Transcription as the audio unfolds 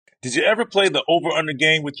Did you ever play the over-under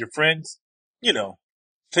game with your friends? You know,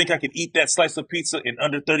 think I could eat that slice of pizza in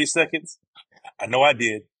under 30 seconds? I know I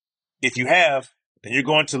did. If you have, then you're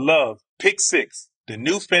going to love Pick Six, the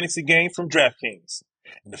new fantasy game from DraftKings,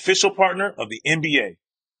 an official partner of the NBA.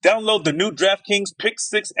 Download the new DraftKings Pick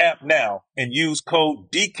Six app now and use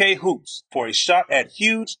code DKHOOPS for a shot at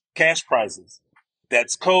huge cash prizes.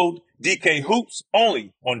 That's code DKHOOPS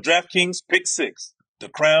only on DraftKings Pick Six. The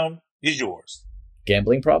crown is yours.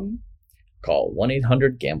 Gambling problem? Call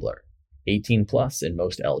 1-800-GAMBLER. 18 plus in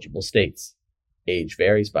most eligible states. Age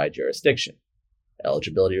varies by jurisdiction.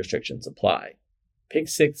 Eligibility restrictions apply. Pick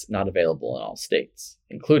Six not available in all states,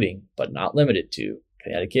 including, but not limited to,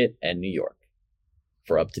 Connecticut and New York.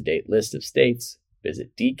 For up-to-date list of states,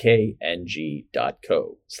 visit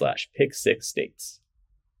dkng.co/pick6states.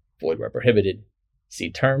 Void where prohibited.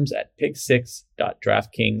 See terms at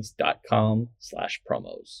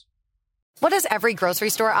pick6.draftkings.com/promos. What does every grocery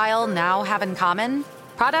store aisle now have in common?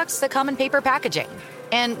 Products that come in paper packaging.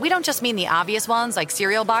 And we don't just mean the obvious ones like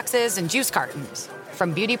cereal boxes and juice cartons.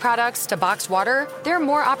 From beauty products to boxed water, there are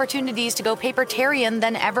more opportunities to go papertarian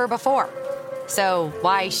than ever before. So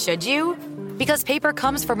why should you? Because paper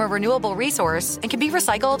comes from a renewable resource and can be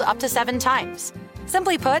recycled up to 7 times.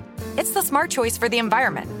 Simply put, it's the smart choice for the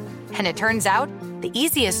environment. And it turns out, the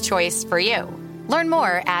easiest choice for you. Learn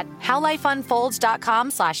more at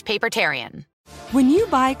howlifeunfolds.com/papertarian. When you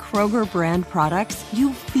buy Kroger brand products,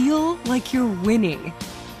 you feel like you're winning.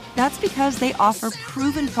 That's because they offer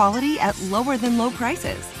proven quality at lower than low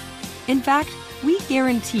prices. In fact, we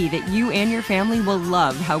guarantee that you and your family will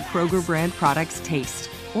love how Kroger brand products taste,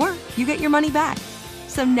 or you get your money back.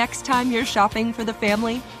 So next time you're shopping for the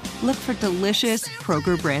family, look for delicious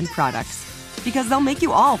Kroger brand products, because they'll make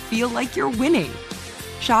you all feel like you're winning.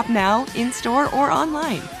 Shop now, in-store, or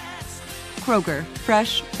online. Kroger,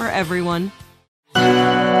 fresh for everyone. All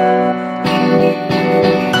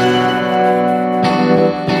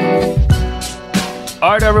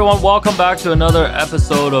right, everyone, welcome back to another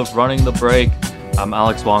episode of Running the Break. I'm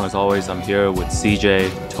Alex Wong, as always. I'm here with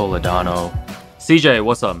CJ Toledano. CJ,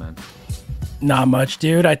 what's up, man? Not much,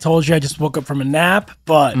 dude. I told you I just woke up from a nap,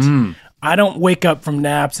 but I don't wake up from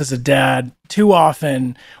naps as a dad too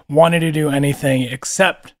often wanting to do anything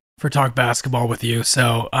except for talk basketball with you.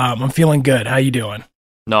 So I'm feeling good. How you doing?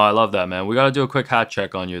 No, I love that, man. We got to do a quick hat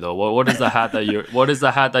check on you, though. What is the hat that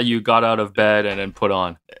you got out of bed and then put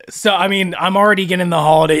on? So, I mean, I'm already getting the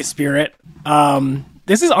holiday spirit.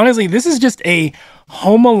 This is just a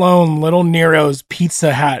Home Alone Little Nero's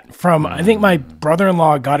pizza hat from, I think my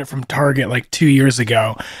brother-in-law got it from Target like 2 years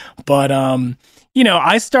ago. But,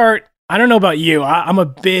 I don't know about you. I'm a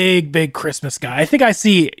big Christmas guy. I think I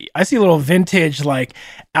see a little vintage like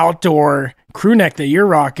outdoor crew neck that you're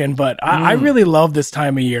rocking, but I really love this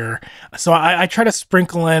time of year. So I try to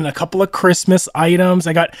sprinkle in a couple of Christmas items.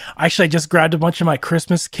 I just grabbed a bunch of my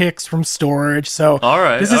Christmas kicks from storage. So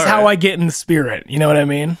this is how I get in the spirit. You know what I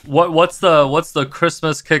mean? What's the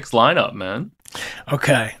Christmas kicks lineup, man?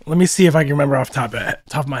 Okay, let me see if I can remember off the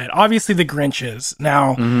top of my head. Obviously the Grinches.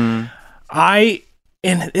 Now,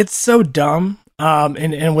 and it's so dumb,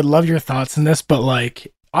 and would love your thoughts on this, but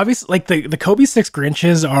like, obviously, like the Kobe 6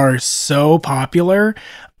 Grinches are so popular,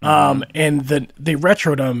 and they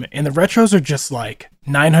retroed them, and the retros are just like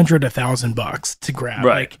 $900, $1,000 to grab.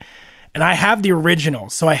 Right. And I have the original,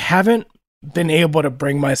 so I haven't been able to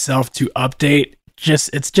bring myself to update.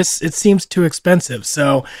 It seems too expensive.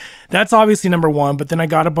 So that's obviously number one, but then I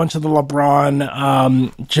got a bunch of the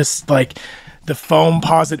LeBron, just like the foam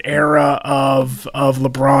posit era of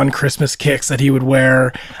LeBron Christmas kicks that he would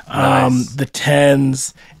wear, the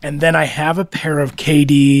 10s. And then I have a pair of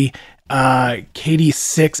KD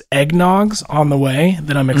 6 eggnogs on the way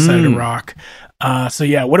that I'm excited to rock. So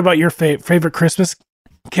yeah, what about your favorite Christmas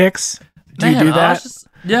kicks? Do you do that?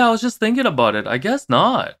 I was just thinking about it. I guess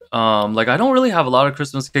not. Like I don't really have a lot of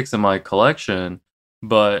Christmas kicks in my collection.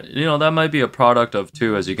 But, that might be a product of,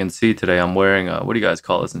 too, as you can see today, I'm wearing what do you guys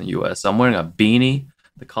call this in the U.S.? I'm wearing a beanie.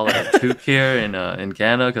 They call it a toque here in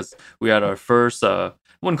Canada because we had our first, I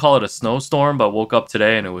wouldn't call it a snowstorm, but woke up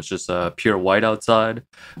today and it was just pure white outside.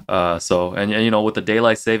 So with the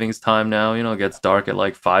daylight savings time now, it gets dark at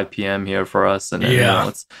like 5 p.m. here for us. And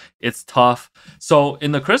then, it's tough. So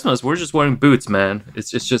in the Christmas, we're just wearing boots, man. It's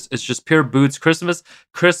just pure boots. Christmas,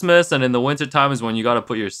 and in the wintertime is when you got to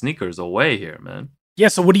put your sneakers away here, man. Yeah,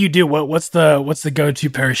 so what do you do? What's the go-to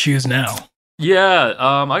pair of shoes now? Yeah,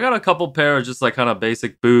 I got a couple pair of just like kind of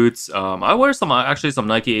basic boots. I wear some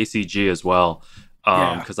Nike ACG as well,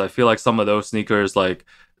 because I feel like some of those sneakers like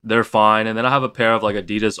they're fine. And then I have a pair of like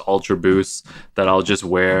Adidas Ultra Boosts that I'll just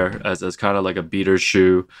wear as kind of like a beater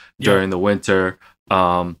shoe during the winter.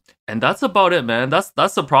 And that's about it, man. That's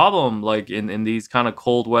the problem. Like in these kind of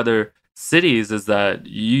cold weather cities, is that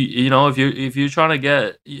you know if you're trying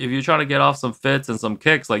to get off some fits and some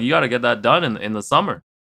kicks, like you got to get that done in the summer.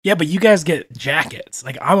 Yeah, but you guys get jackets.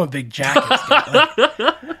 Like I'm a big jackets guy.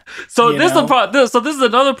 Like, so this is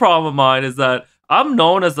another problem of mine, is that I'm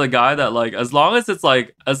known as the guy that, like, as long as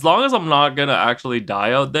I'm not gonna actually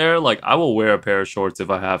die out there, like I will wear a pair of shorts if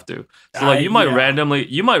I have to. So like you might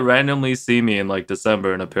randomly see me in like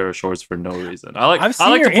December in a pair of shorts for no reason. I've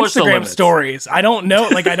seen your Instagram stories. I don't know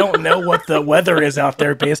what the weather is out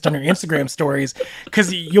there based on your Instagram stories,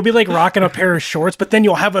 because you'll be like rocking a pair of shorts, but then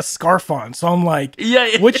you'll have a scarf on. So I'm like,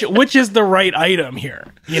 which is the right item here?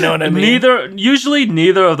 You know what I mean? Usually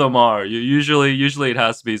neither of them are. Usually it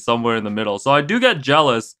has to be somewhere in the middle. So I do get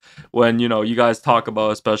jealous when, you know, you guys talk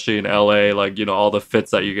about, especially in LA, like, you know, all the fits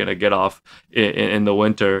that you're gonna get off in the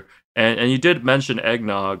winter. And you did mention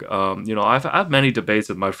eggnog. You know, I have many debates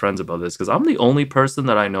with my friends about this, because I'm the only person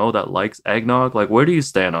that I know that likes eggnog. Like, where do you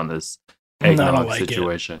stand on this eggnog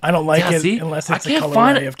situation? I don't like it unless it's a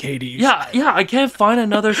colorway of KD's. Yeah, I can't find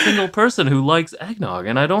another single person who likes eggnog,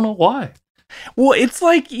 and I don't know why. Well, it's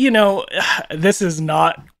like, you know, this is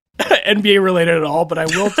not NBA related at all, but I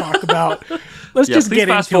will talk about. Let's just get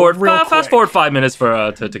into it real quick. Fast forward 5 minutes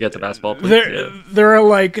for to get to basketball, please. There are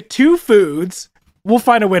like two foods. We'll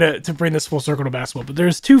find a way to bring this full circle to basketball, but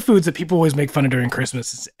there's two foods that people always make fun of during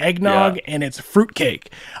Christmas. It's eggnog and it's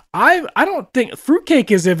fruitcake. I don't think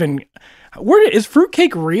fruitcake is even. Is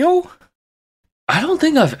fruitcake real? I don't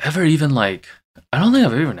think I've ever even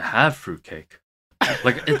had fruitcake.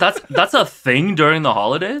 Like that's a thing during the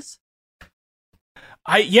holidays.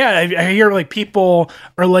 I hear like people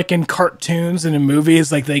are like in cartoons and in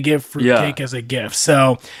movies, like they give fruitcake as a gift.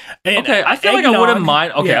 So, I feel like I wouldn't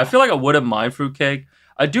mind. I feel like I wouldn't mind fruitcake.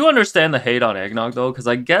 I do understand the hate on eggnog though, because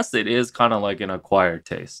I guess it is kind of like an acquired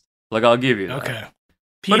taste. Like, I'll give you that. Okay.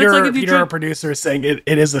 Peter, our producer, is saying it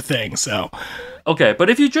is a thing. So, okay, but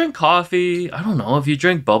if you drink coffee, I don't know. If you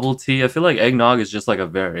drink bubble tea, I feel like eggnog is just like a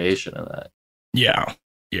variation of that. Yeah.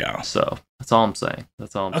 So that's all I'm saying.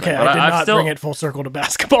 Okay, but I did not bring it full circle to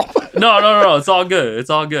basketball. No. It's all good.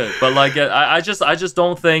 But like, I just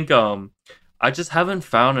don't think. I just haven't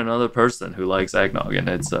found another person who likes eggnog, and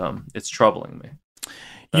it's troubling me.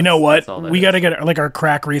 You know what? We got to get like our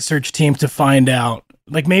crack research team to find out.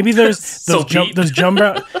 Like maybe there's those jumbotron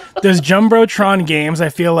games. I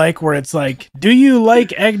feel like where it's like, do you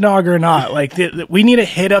like eggnog or not? Like we need to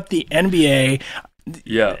hit up the NBA.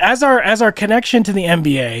 Yeah. As our connection to the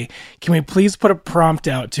NBA, can we please put a prompt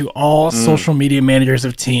out to all social media managers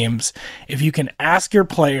of teams? If you can ask your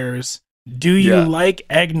players, do you like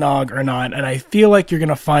eggnog or not? And I feel like you're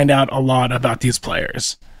gonna find out a lot about these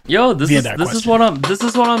players. Yo, this is what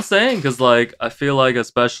I'm saying, because like I feel like,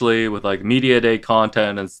 especially with like media day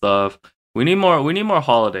content and stuff, we need more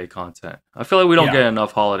holiday content. I feel like we don't get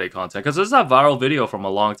enough holiday content, because there's that viral video from a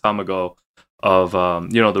long time ago of the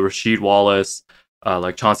Rasheed Wallace,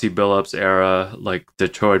 like Chauncey Billups era, like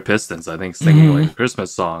Detroit Pistons, I think, singing like a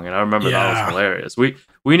Christmas song, and I remember that was hilarious.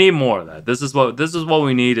 We need more of that. This is what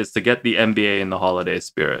we need, is to get the NBA in the holiday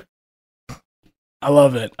spirit. I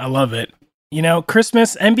love it. You know,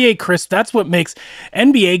 Christmas, NBA that's what makes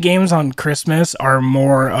NBA games on Christmas are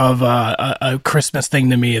more of a Christmas thing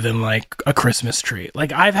to me than like a Christmas tree.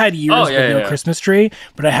 Like I've had years with no Christmas tree,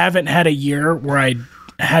 but I haven't had a year where I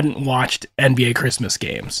hadn't watched NBA Christmas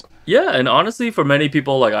games. Yeah, and honestly, for many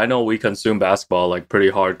people, like I know we consume basketball like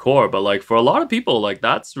pretty hardcore, but like for a lot of people, like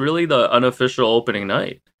that's really the unofficial opening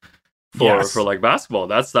night for like basketball.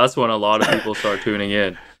 That's when a lot of people start tuning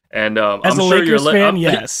in. And as a Lakers fan,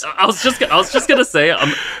 yes. I was just gonna say,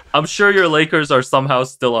 I'm sure your Lakers are somehow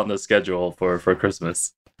still on the schedule for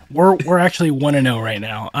Christmas. We're actually 1-0 right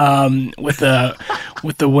now. With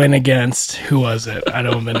the win against, who was it? I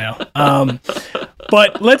don't even know.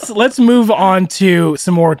 But let's move on to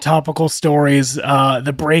some more topical stories.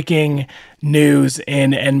 The breaking news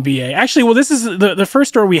in NBA. Actually, well, this is the first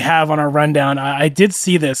story we have on our rundown. I did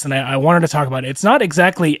see this, and I wanted to talk about it. It's not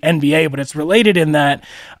exactly NBA, but it's related in that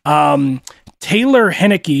Taylor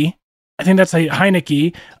Heineke, I think that's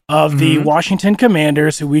Heineke, of the Washington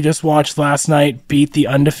Commanders, who we just watched last night, beat the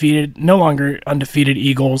no longer undefeated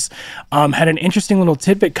Eagles, had an interesting little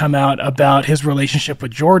tidbit come out about his relationship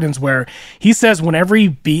with Jordans, where he says whenever he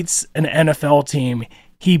beats an NFL team,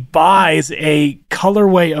 he buys a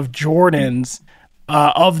colorway of Jordans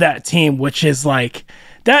of that team, which is like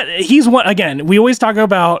that. He's one, again, we always talk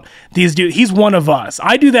about these dudes. He's one of us.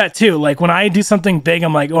 I do that too. Like when I do something big,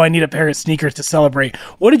 I'm like, oh, I need a pair of sneakers to celebrate.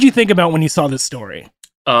 What did you think about when you saw this story?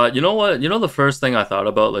 You know what? You know the first thing I thought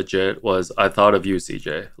about legit was I thought of you,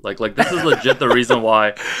 CJ. Like this is legit the reason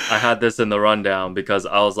why I had this in the rundown, because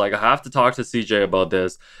I was like, I have to talk to CJ about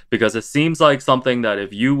this, because it seems like something that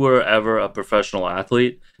if you were ever a professional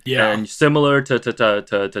athlete, and similar to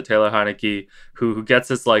Taylor Heineke, who gets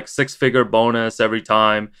this like 6-figure bonus every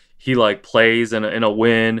time he like plays in a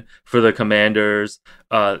win for the Commanders,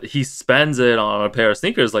 he spends it on a pair of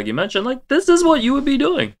sneakers, like you mentioned. Like this is what you would be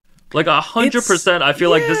doing. Like 100%, I feel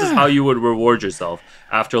like this is how you would reward yourself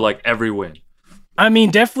after like every win. I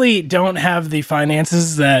mean, definitely don't have the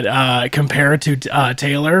finances that compare to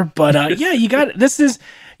Taylor, but yeah, you got this. Is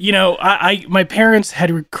I my parents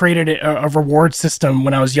had created a reward system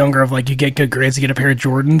when I was younger of like you get good grades, you get a pair of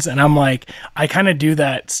Jordans, and I'm like I kind of do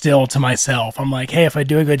that still to myself. I'm like, hey, if I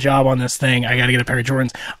do a good job on this thing, I got to get a pair of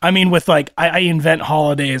Jordans. I mean, with like I invent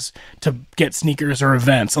holidays to get sneakers or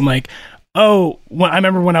events. I'm like, oh, I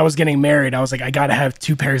remember when I was getting married, I was like, I got to have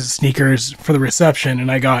 2 pairs of sneakers for the reception. And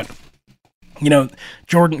I got,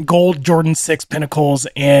 Jordan 6 Pinnacles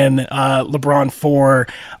and LeBron 4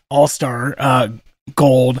 All-Star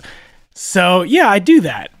gold. So, yeah, I do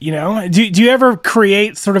that, Do you ever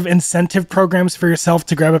create sort of incentive programs for yourself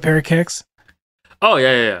to grab a pair of kicks? Oh,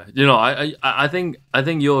 yeah. I think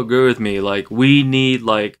you'll agree with me. Like, we need,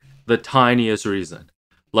 like, the tiniest reason.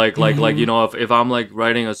 Like, if I'm like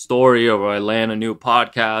writing a story or I land a new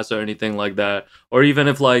podcast or anything like that, or even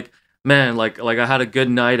if like, man, like I had a good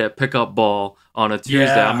night at pickup ball on a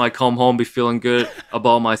Tuesday, I might come home, be feeling good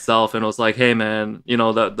about myself. And it was like, hey man,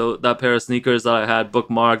 that pair of sneakers that I had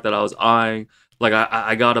bookmarked that I was eyeing, like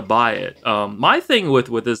I gotta buy it. My thing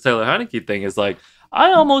with this Taylor Heineke thing is like,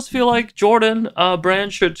 I almost feel like Jordan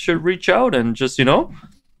brand should reach out and just,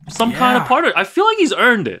 some kind of part of it. I feel like he's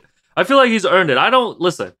earned it. I don't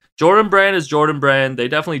listen. Jordan Brand is Jordan Brand. They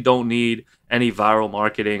definitely don't need any viral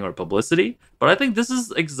marketing or publicity. But I think this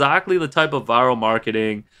is exactly the type of viral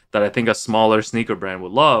marketing that I think a smaller sneaker brand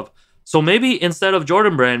would love. So maybe instead of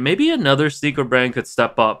Jordan Brand, maybe another sneaker brand could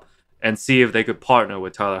step up and see if they could partner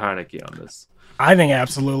with Tyler Heineke on this. I think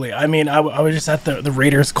absolutely. I mean, I was just at the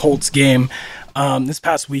Raiders-Colts game this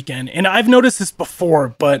past weekend, and I've noticed this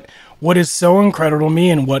before, but what is so incredible to me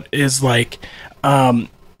and what is like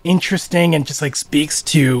interesting and just like speaks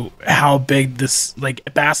to how big this like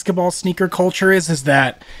basketball sneaker culture is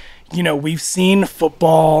that we've seen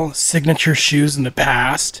football signature shoes in the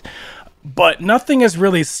past, but nothing has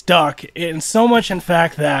really stuck, and so much in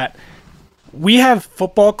fact that we have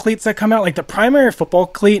football cleats that come out. Like the primary football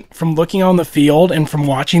cleat from looking on the field and from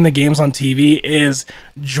watching the games on TV is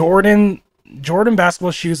Jordan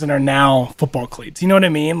basketball shoes that are now football cleats. You know what I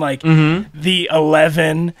mean? Like the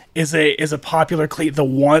 11 is a popular cleat. The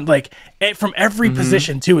 1, like from every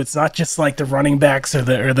position too. It's not just like the running backs or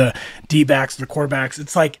the D backs or the quarterbacks.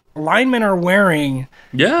 It's like linemen are wearing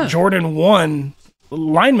Jordan 1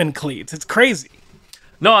 lineman cleats. It's crazy.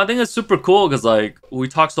 No, I think it's super cool because like we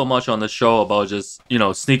talk so much on the show about just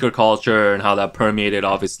sneaker culture and how that permeated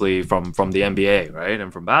obviously from the NBA, right,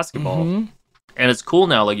 and from basketball. And it's cool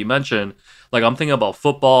now, like you mentioned. Like I'm thinking about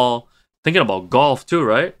football, thinking about golf too,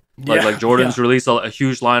 right? Like Jordan's released a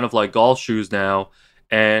huge line of like golf shoes now,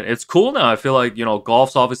 and it's cool now. I feel like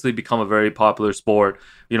golf's obviously become a very popular sport,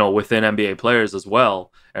 within NBA players as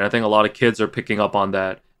well. And I think a lot of kids are picking up on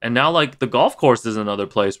that. And now like the golf course is another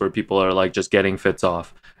place where people are like just getting fits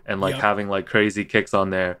off and like having like crazy kicks on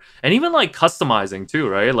there, and even like customizing too,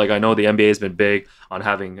 right? Like I know the NBA has been big on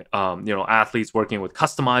having athletes working with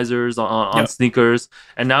customizers on sneakers,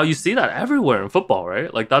 and now you see that everywhere in football,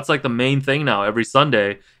 right? Like that's like the main thing now. Every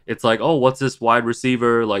Sunday it's like, oh, what's this wide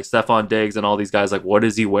receiver like Stephon Diggs and all these guys, like what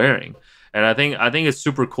is he wearing? And I think it's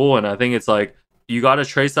super cool, and I think it's like you got to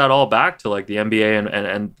trace that all back to like the NBA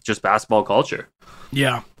and just basketball culture.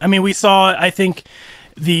 Yeah, I mean, we saw, I think,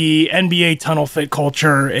 the NBA tunnel fit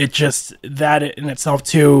culture, it just, that in itself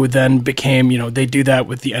too, then became, they do that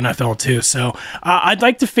with the NFL too. So I'd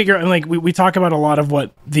like to figure, and like we talk about a lot of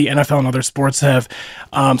what the NFL and other sports have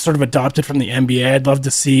sort of adopted from the NBA. I'd love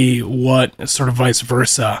to see what sort of vice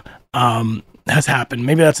versa has happened.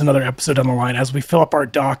 Maybe that's another episode on the line as we fill up our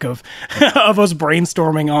doc of of us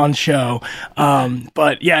brainstorming on show.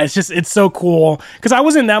 But yeah, it's so cool because I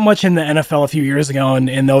wasn't that much in the NFL a few years ago,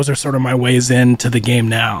 and those are sort of my ways into the game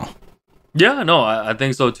now. Yeah, no, I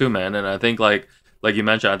think so too, man. And I think like you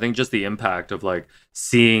mentioned, I think just the impact of like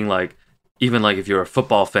seeing like, even like if you're a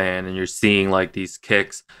football fan and you're seeing like these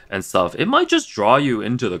kicks and stuff, it might just draw you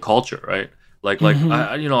into the culture, right? Like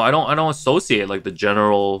I don't associate like the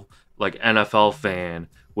general like NFL fan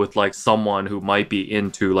with like someone who might be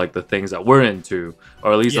into like the things that we're into,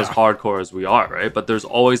 or at least as hardcore as we are, right? But there's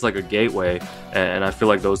always like a gateway, and I feel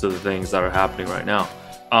like those are the things that are happening right now.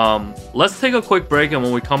 Let's take a quick break, and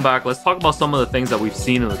when we come back, let's talk about some of the things that we've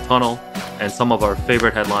seen in the tunnel and some of our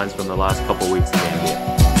favorite headlines from the last couple weeks in the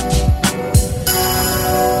NBA.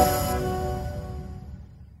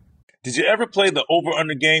 Did you ever play the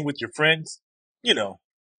over-under game with your friends? You know,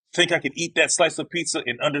 think I could eat that slice of pizza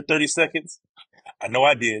in under 30 seconds? I know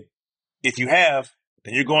I did. If you have,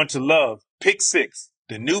 then you're going to love Pick Six,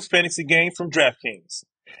 the new fantasy game from DraftKings,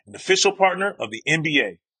 an official partner of the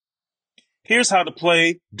NBA. Here's how to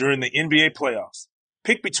play during the NBA playoffs.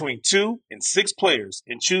 Pick between 2 and 6 players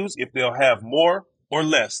and choose if they'll have more or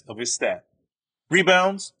less of his stat.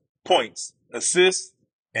 Rebounds, points, assists,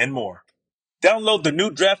 and more. Download the new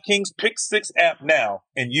DraftKings Pick 6 app now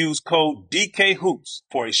and use code DKHOOPS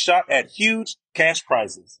for a shot at huge cash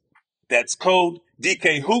prizes. That's code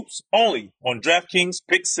DKHOOPS only on DraftKings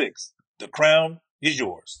Pick 6. The crown is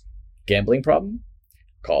yours. Gambling problem?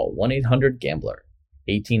 Call 1-800-GAMBLER.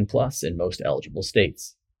 18 plus in most eligible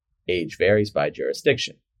states. Age varies by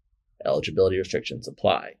jurisdiction. Eligibility restrictions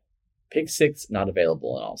apply. Pick 6 not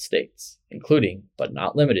available in all states, including, but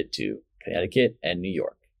not limited to, Connecticut and New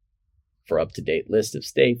York. For up-to-date list of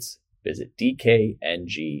states, visit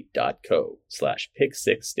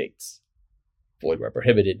dkng.co/pick6states. Void where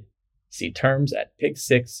prohibited. See terms at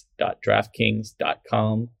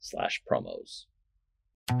pick6.draftkings.com/promos.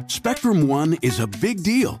 Spectrum One is a big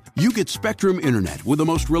deal. You get Spectrum Internet with the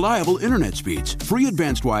most reliable internet speeds, free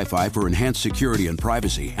advanced Wi-Fi for enhanced security and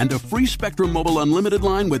privacy, and a free Spectrum Mobile Unlimited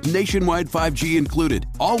line with nationwide 5G included,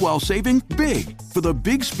 all while saving big. For the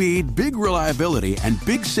big speed, big reliability, and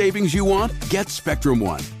big savings you want, get Spectrum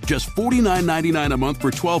One. Just $49.99 a month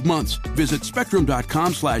for 12 months. Visit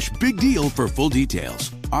spectrum.com/big deal for full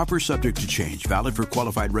details. Offer subject to change. Valid for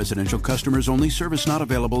qualified residential customers only. Service not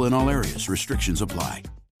available in all areas. Restrictions apply.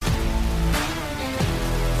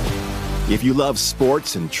 If you love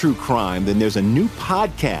sports and true crime, then there's a new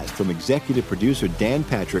podcast from executive producer Dan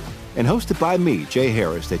Patrick and hosted by me, Jay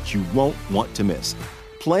Harris, that you won't want to miss.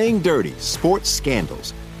 Playing Dirty: Sports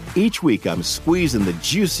Scandals. Each week, I'm squeezing the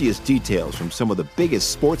juiciest details from some of the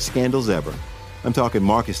biggest sports scandals ever. I'm talking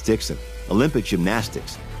Marcus Dixon, Olympic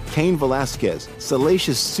gymnastics, Cain Velasquez,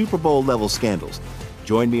 salacious Super Bowl-level scandals.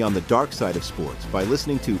 Join me on the dark side of sports by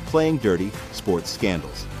listening to Playing Dirty: Sports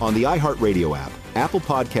Scandals on the iHeartRadio app, Apple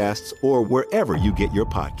Podcasts, or wherever you get your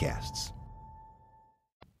podcasts.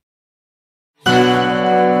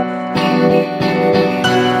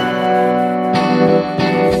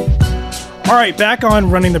 All right, back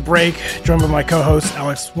on Running the Break, joined by my co-host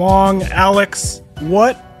Alex Wong. Alex,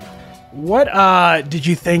 what did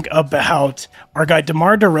you think about our guy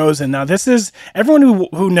DeMar DeRozan? Now, this is everyone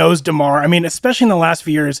who knows DeMar. I mean, especially in the last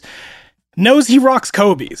few years, knows he rocks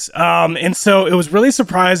Kobe's. And so it was really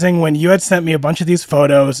surprising when you had sent me a bunch of these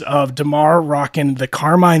photos of DeMar rocking the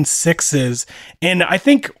Carmine Sixes. And I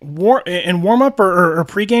think in warm-up or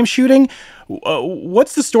pregame shooting,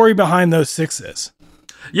 what's the story behind those Sixes?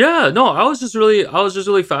 Yeah, no, I was just really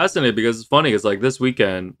fascinated because it's funny. It's like this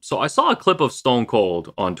weekend. So I saw a clip of Stone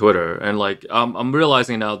Cold on Twitter, and like I'm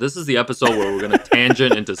realizing now this is the episode where we're gonna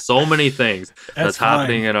tangent into so many things that's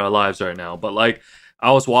happening in our lives right now. But like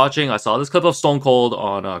I saw this clip of Stone Cold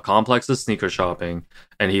on Complex's Sneaker Shopping,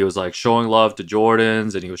 and he was like showing love to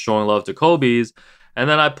Jordans and he was showing love to Kobe's. And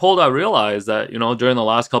then I realized that, during the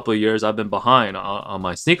last couple of years, I've been behind on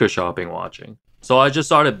my sneaker shopping watching. So I just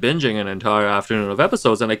started binging an entire afternoon of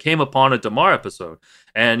episodes, and I came upon a DeMar episode.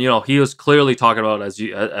 And, he was clearly talking about, as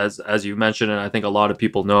you mentioned, and I think a lot of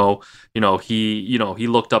people know, he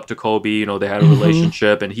looked up to Kobe, they had a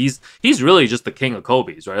relationship, and he's really just the king of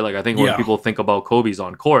Kobe's, right? Like, I think when people think about Kobe's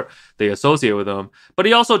on court, they associate with him. But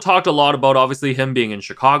he also talked a lot about, obviously, him being in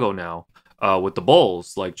Chicago now. With the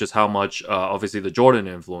Bulls, like just how much obviously the Jordan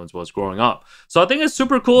influence was growing up. So I think it's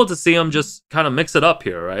super cool to see him just kind of mix it up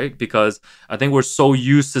here, right? Because I think we're so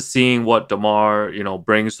used to seeing what DeMar,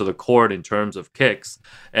 brings to the court in terms of kicks.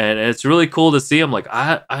 And it's really cool to see him. Like,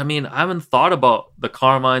 I mean, I haven't thought about the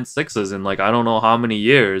Carmine Sixes in like, I don't know how many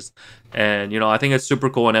years. And, I think it's super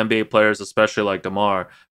cool when NBA players, especially like DeMar,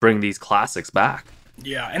 bring these classics back.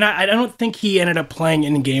 Yeah, and I don't think he ended up playing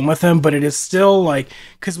in game with him, but it is still like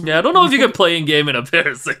I don't know if you could play in game in a pair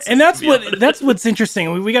of Sixes. And that's what's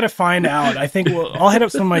interesting. We got to find out. I think I'll hit up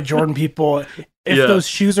some of my Jordan people if those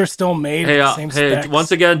shoes are still made with the same specs.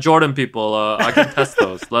 Once again, Jordan people, I can test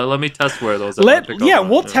those. Let me test wear those.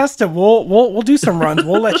 We'll test it. We'll do some runs.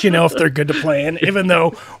 We'll let you know if they're good to play in, even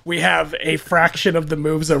though we have a fraction of the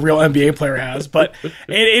moves a real NBA player has. But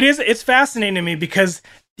it's fascinating to me because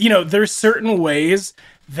there's certain ways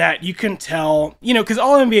that you can tell, because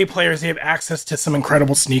all NBA players, they have access to some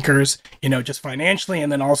incredible sneakers, just financially, and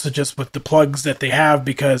then also just with the plugs that they have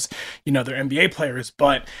because, they're NBA players.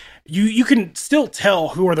 But you can still tell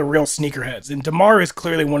who are the real sneakerheads. And DeMar is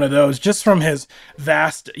clearly one of those just from his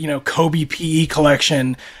vast, Kobe PE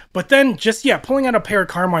collection. But then just, pulling out a pair of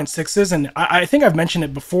Carmine 6s, and I think I've mentioned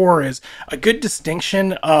it before, is a good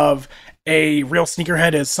distinction of a real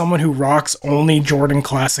sneakerhead is someone who rocks only Jordan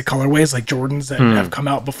classic colorways, like Jordans that have come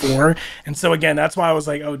out before. And so again, that's why I was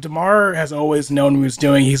like, DeMar has always known what he was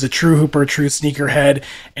doing. He's a true hooper, true sneakerhead.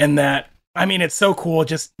 And that, it's so cool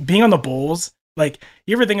just being on the Bulls. Like,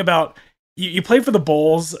 you ever think about, you play for the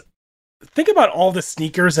Bulls, think about all the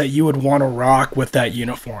sneakers that you would want to rock with that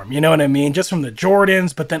uniform. You know what I mean? Just from the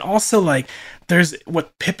Jordans, but then also like there's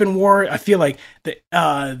what Pippen wore. I feel like the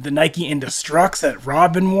Nike Indestructs that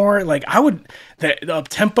Robin wore. Like the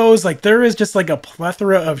Tempos. Like there is just like a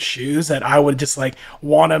plethora of shoes that I would just like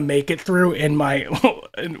want to make it through in my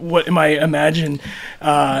in my imagined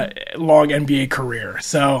long NBA career.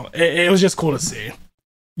 So it was just cool to see.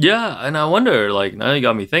 Yeah, and I wonder, like, now you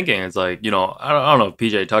got me thinking, it's like, I don't know if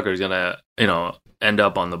PJ Tucker is gonna, end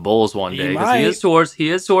up on the Bulls one day, because he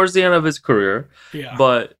is towards the end of his career. Yeah.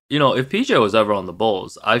 But, if PJ was ever on the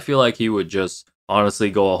Bulls, I feel like he would just honestly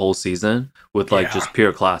go a whole season with like just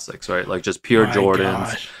pure classics, right? Like just pure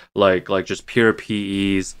Jordans, like just pure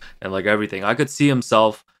PEs and like everything. I can see him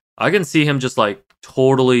just like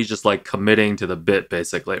totally just like committing to the bit,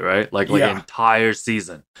 basically, right? Like an entire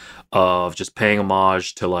season of just paying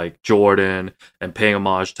homage to like Jordan and paying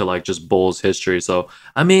homage to like just Bulls history. So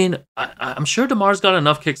I'm sure DeMar's got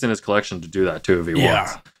enough kicks in his collection to do that too if he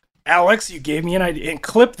wants. Alex, you gave me an idea. And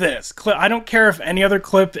clip this. I don't care if any other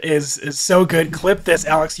clip is so good. Clip this,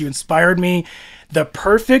 Alex. You inspired me. The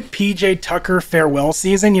perfect PJ Tucker farewell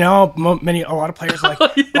season. A lot of players are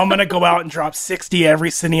like, I'm going to go out and drop 60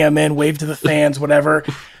 every city I'm in, wave to the fans, whatever.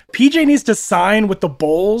 PJ needs to sign with the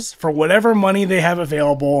Bulls for whatever money they have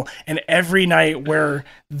available, and every night wear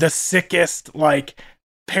the sickest, like,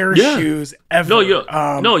 pair of shoes ever. No,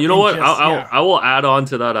 you know what? I will add on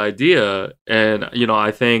to that idea, and,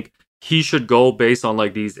 I think he should go based on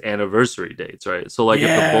like these anniversary dates, right? So like if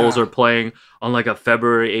the Bulls are playing on like a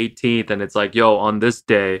February 18th and it's like, on this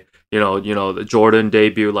day, the Jordan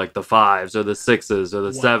debut, like the 5s or the 6s or the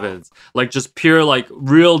 7s, like just pure, like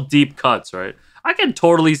real deep cuts, right? I can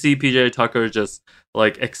totally see PJ Tucker just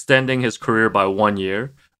like extending his career by 1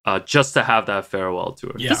 year just to have that farewell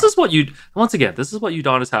tour. Yeah. This is what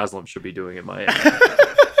Udonis Haslem should be doing in Miami.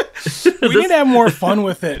 We need to have more fun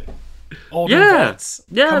with it. Vets.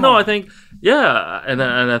 I think, and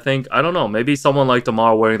I think, I don't know, maybe someone like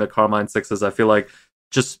DeMar wearing the Carmine 6s, I feel like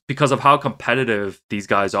just because of how competitive these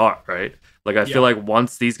guys are, right? Like, I feel like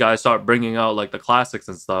once these guys start bringing out like the classics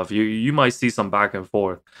and stuff, you might see some back and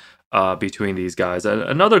forth between these guys. And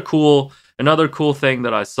another cool thing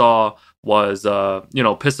that I saw was,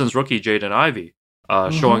 Pistons rookie Jaden Ivey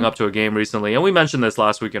showing up to a game recently. And we mentioned this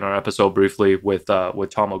last week in our episode briefly with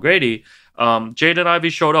Tom O'Grady. Jaden Ivey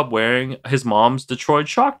showed up wearing his mom's Detroit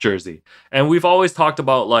Shock jersey. And we've always talked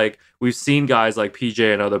about, like, we've seen guys like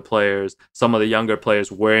PJ and other players, some of the younger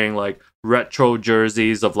players wearing like retro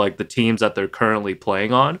jerseys of like the teams that they're currently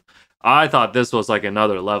playing on. I thought this was like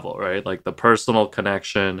another level, right? Like the personal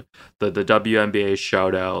connection, the WNBA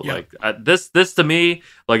shout out. Like this to me,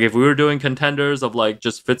 like if we were doing contenders of like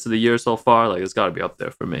just fits of the year so far, like it's got to be up there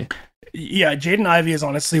for me. Yeah, Jaden Ivey is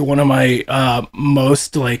honestly one of my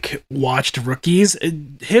most like watched rookies.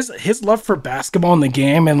 His love for basketball in the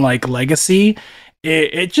game and like legacy,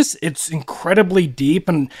 it's incredibly deep.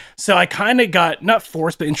 And so I kind of got not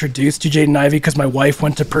forced but introduced to Jaden Ivey because my wife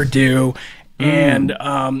went to Purdue. And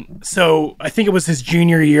so I think it was his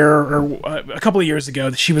junior year or a couple of years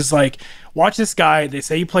ago that she was like, watch this guy. They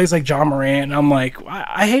say he plays like John Morant. And I'm like,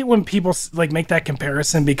 I hate when people like make that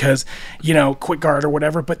comparison because, quick guard or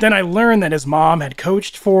whatever. But then I learned that his mom had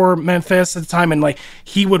coached for Memphis at the time. And like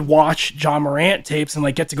he would watch John Morant tapes and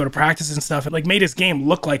like get to go to practice and stuff. It like made his game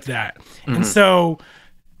look like that. Mm-hmm. And so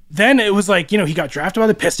then it was like, he got drafted by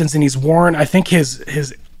the Pistons and he's worn, I think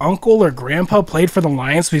his uncle or grandpa played for the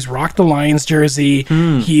Lions, so he's rocked the Lions jersey.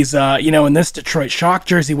 He's in this Detroit Shock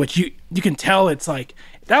jersey, which you can tell it's like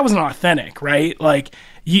that wasn't authentic, right? Like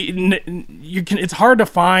you can, it's hard to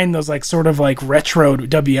find those like sort of like retro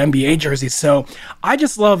WNBA jerseys. So I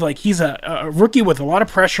just love like he's a rookie with a lot of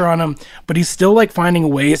pressure on him, but he's still like finding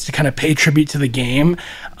ways to kind of pay tribute to the game.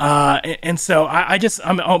 And so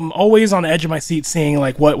I'm always on the edge of my seat seeing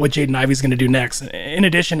like what Jaden Ivey's going to do next, in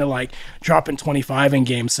addition to like dropping 25 in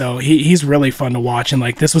games. So he's really fun to watch. And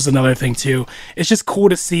like this was another thing too. It's just cool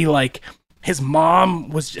to see like his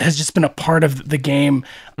mom has just been a part of the game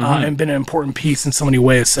and been an important piece in so many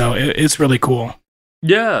ways. So it's really cool.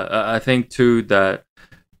 Yeah, I think too that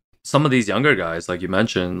some of these younger guys, like you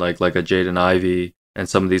mentioned, like a Jaden Ivey and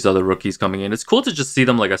some of these other rookies coming in, it's cool to just see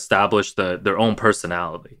them like establish their own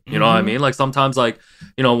personality. You know what I mean? Like sometimes, like,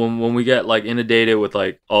 you know, when we get like inundated with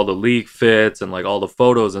like all the league fits and like all the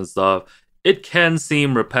photos and stuff, it can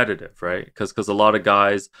seem repetitive, right? Because a lot of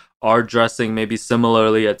guys are dressing maybe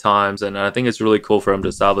similarly at times, and I think it's really cool for him to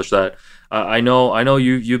establish that. I know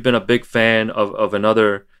you've been a big fan of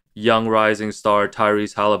another young rising star,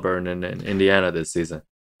 Tyrese Halliburton in Indiana this season.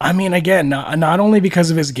 I mean, again, not only because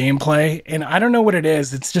of his gameplay, and I don't know what it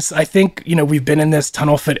is. It's just, I think, you know, we've been in this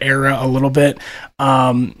tunnel fit era a little bit,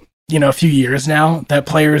 you know, a few years now, that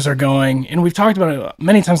players are going, and we've talked about it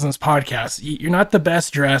many times on this podcast, you're not the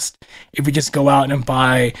best dressed if we just go out and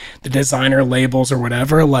buy the designer labels or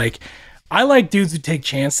whatever. Like, I like dudes who take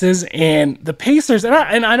chances, and the Pacers, and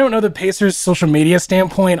I don't know the Pacers' social media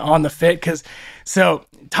standpoint on the fit, because so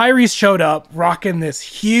Tyrese showed up rocking this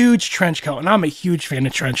huge trench coat, and I'm a huge fan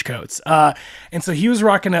of trench coats. And so he was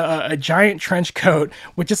rocking a giant trench coat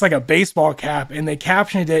with just like a baseball cap, and they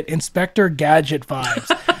captioned it "Inspector Gadget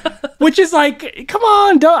vibes." Which is like, come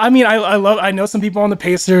on, duh. I mean, I know some people on the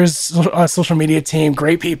Pacers social media team,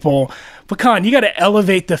 great people, but come on, you got to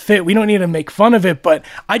elevate the fit. We don't need to make fun of it, but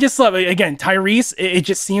I just love it. Again, Tyrese, it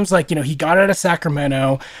just seems like, you know, he got out of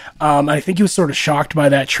Sacramento. I think he was sort of shocked by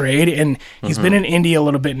that trade, and he's been in Indy a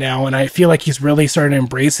little bit now, and I feel like he's really starting to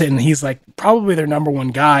embrace it, and he's like probably their number one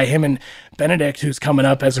guy, him and Benedict, who's coming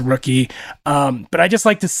up as a rookie. But I just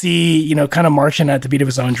like to see, you know, kind of marching at the beat of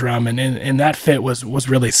his own drum, and that fit was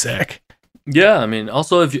really sick. Yeah, I mean,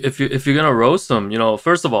 also if you're gonna roast him, you know,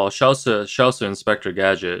 first of all, shouts to Inspector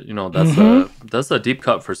Gadget. You know, that's a deep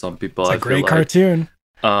cut for some people. It's a great cartoon.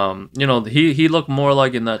 You know, he looked more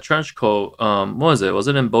like in that trench coat. What was it? Was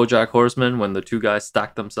it in BoJack Horseman when the two guys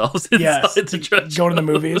stacked themselves inside the trench go to the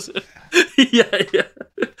movies? yeah.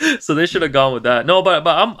 So they should have gone with that. No, but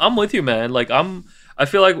I'm with you, man. Like I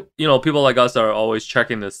feel like, you know, people like us are always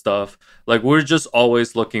checking this stuff. Like, we're just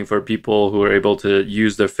always looking for people who are able to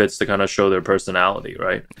use their fits to kind of show their personality,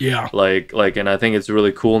 right? Yeah. Like, and I think it's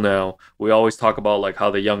really cool now. We always talk about like how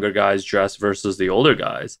the younger guys dress versus the older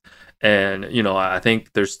guys. And, you know, I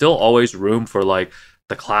think there's still always room for like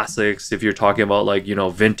the classics if you're talking about like, you know,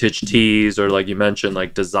 vintage tees or like you mentioned,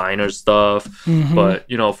 like designer stuff. But,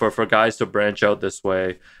 you know, for guys to branch out this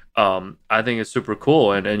way, I think it's super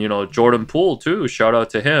cool. And you know, Jordan Poole too, shout out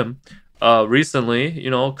to him, recently, you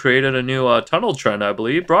know, created a new tunnel trend, I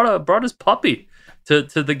believe, brought his puppy to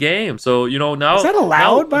the game. So, you know, now is that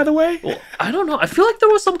allowed, by the way? Well, I don't know. I feel like there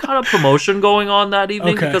was some kind of promotion going on that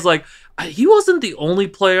evening because like he wasn't the only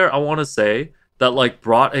player, I want to say, that like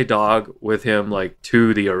brought a dog with him like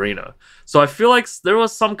to the arena. So I feel like there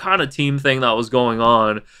was some kind of team thing that was going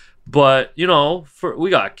on. But, you know, we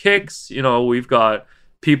got kicks, you know, we've got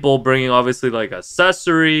people bringing obviously like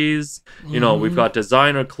accessories, you know, we've got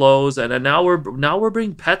designer clothes, and now we're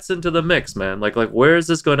bringing pets into the mix, man. Like where is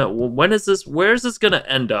this gonna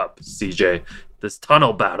end up, CJ? This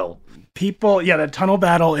tunnel battle. People, yeah, the tunnel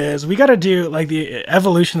battle is, we got to do like the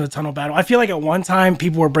evolution of the tunnel battle. I feel like at one time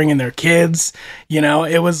people were bringing their kids, you know,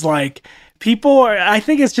 it was like I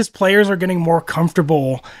think it's just players are getting more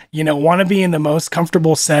comfortable, you know, want to be in the most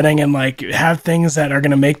comfortable setting and like have things that are going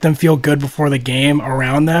to make them feel good before the game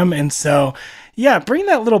around them. And so, yeah, bring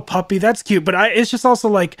that little puppy. That's cute. But it's just also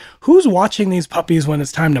like, who's watching these puppies when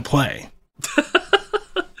it's time to play?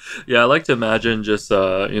 Yeah, I like to imagine just,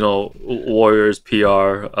 you know, Warriors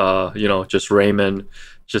PR, you know, just Raymond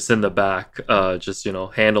just in the back, just, you know,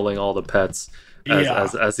 handling all the pets.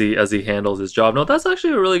 As he handles his job. No, that's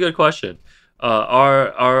actually a really good question.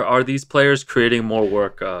 Are these players creating more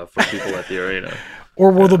work for people at the arena? Or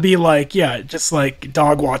will there be like, just like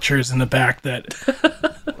dog watchers in the back that,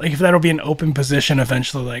 like if that'll be an open position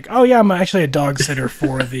eventually, like, oh yeah, I'm actually a dog sitter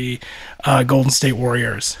for the Golden State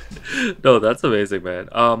Warriors. No, that's amazing, man.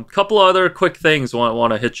 Couple other quick things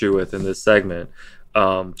want to hit you with in this segment.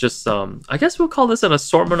 I guess we'll call this an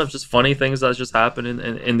assortment of just funny things that's just happened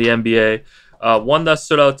in the NBA. One that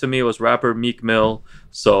stood out to me was rapper Meek Mill.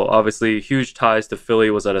 So obviously huge ties to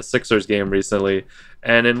Philly, was at a Sixers game recently.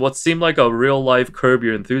 And in what seemed like a real life Curb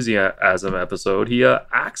Your Enthusiasm episode, he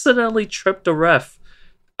accidentally tripped a ref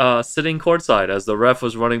sitting courtside as the ref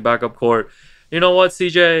was running back up court. You know what,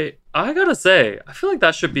 CJ? I gotta say, I feel like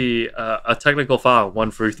that should be a technical foul,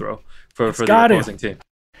 one free throw for the opposing team.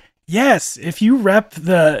 Yes, if you rep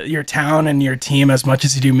your town and your team as much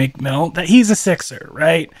as you do Meek Mill, that he's a Sixer,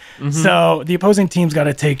 right? So the opposing team's got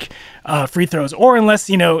to take free throws, or unless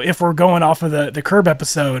if we're going off of the Curb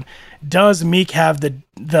episode, does Meek have the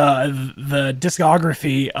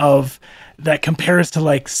discography of that compares to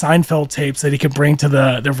like Seinfeld tapes that he could bring to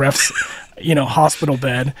the refs, hospital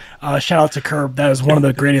bed? Shout out to Curb, that was one of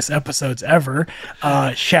the greatest episodes ever.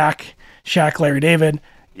 Shaq, Larry David.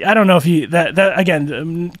 I don't know if that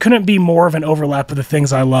again couldn't be more of an overlap of the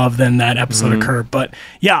things I love than that episode of Curb. But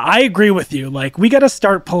yeah, I agree with you. Like, we got to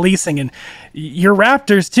start policing, and your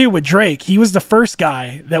Raptors too with Drake. He was the first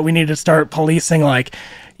guy that we need to start policing. Like,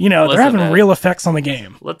 they're having real effects on the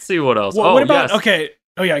game. Let's see what else. What about? Yes. Okay.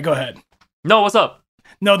 Oh yeah, go ahead. No, what's up?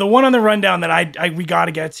 No, the one on the rundown that we got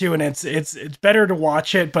to get to, and it's better to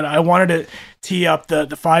watch it, but I wanted to tee up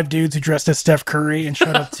the 5 dudes who dressed as Steph Curry and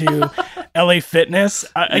showed up to LA Fitness.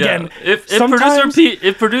 Again, if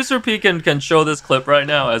producer P can show this clip right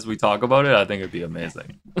now as we talk about it, I think it'd be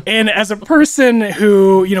amazing. And as a person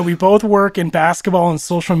who, we both work in basketball and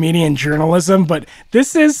social media and journalism, but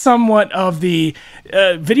this is somewhat of the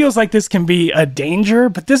videos like this can be a danger,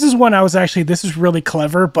 but this is one this is really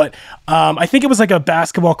clever, but I think it was like a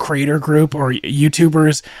basketball creator group or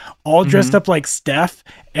YouTubers all dressed up like Steph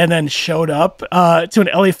and then showed up to an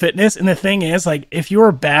LA Fitness. And the thing is, like, if you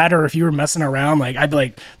were bad or if you were messing around, like, I'd be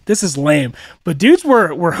like, this is lame. But dudes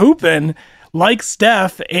were hooping like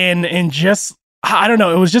Steph and just, I don't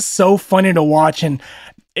know, it was just so funny to watch. And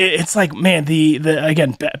it's like, man,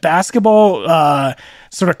 again, basketball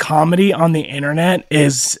sort of comedy on the internet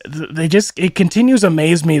it continues to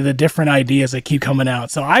amaze me, the different ideas that keep coming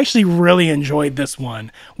out. So I actually really enjoyed this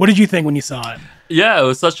one. What did you think when you saw it? Yeah, it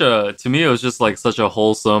was to me, it was just like such a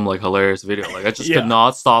wholesome, like hilarious video. Like, I just could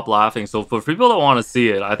not stop laughing. So for people that want to see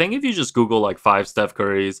it, I think if you just Google like 5 Steph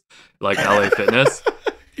Curry's, like LA Fitness,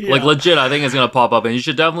 like legit, I think it's going to pop up, and you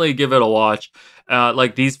should definitely give it a watch.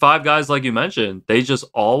 Like, these 5 guys, like you mentioned, they just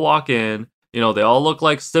all walk in, they all look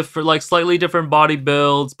like stiff, like slightly different body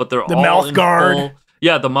builds, but they're all mouth guard.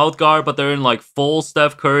 The mouth guard, but they're in like full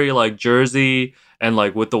Steph Curry, like jersey and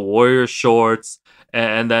like with the Warriors shorts.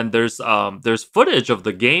 And then there's footage of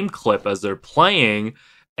the game clip as they're playing,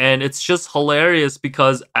 and it's just hilarious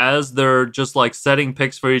because as they're just like setting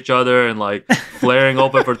picks for each other and like flaring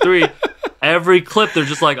open for 3, every clip they're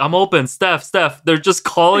just like, I'm open, Steph. They're just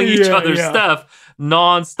calling each other Steph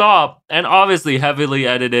nonstop, and obviously heavily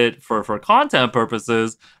edited for content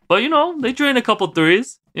purposes. But they drain a couple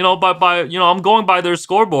threes. I'm going by their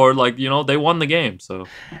scoreboard, like, they won the game. So,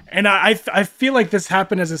 and I feel like this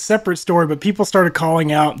happened as a separate story, but people started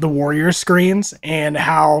calling out the Warriors screens and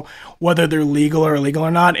how, whether they're legal or illegal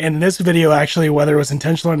or not. And this video, actually, whether it was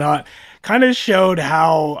intentional or not, kind of showed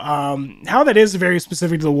how that is very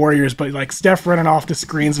specific to the Warriors. But like Steph running off the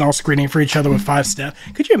screens and all screening for each other with 5 Steph.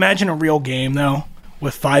 Could you imagine a real game though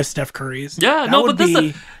with 5 Steph Currys? Yeah, that would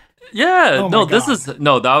be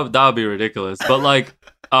ridiculous. But like,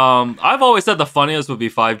 I've always said the funniest would be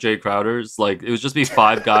 5 Jay Crowders. Like, it would just be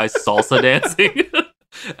 5 guys salsa dancing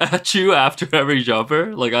at you after every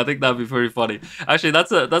jumper. Like, I think that'd be pretty funny. Actually,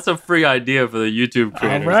 that's a free idea for the YouTube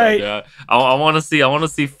creators. All right. I want to see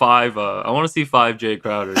 5 Jay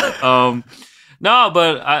Crowders. No,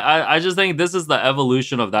 but I just think this is the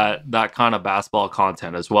evolution of that kind of basketball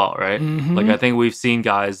content as well, right? Like, I think we've seen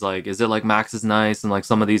guys like, is it like Max is Nice and like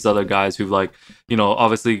some of these other guys who've like,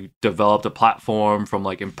 obviously developed a platform from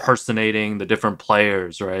like impersonating the different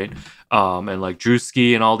players, right? And like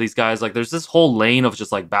Drewski and all these guys, like there's this whole lane of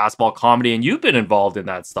just like basketball comedy, and you've been involved in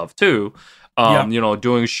that stuff too.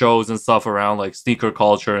 Doing shows and stuff around like sneaker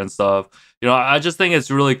culture and stuff. I just think it's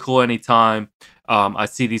really cool anytime I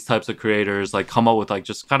see these types of creators like come up with like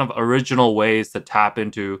just kind of original ways to tap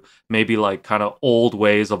into maybe like kind of old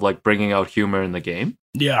ways of like bringing out humor in the game.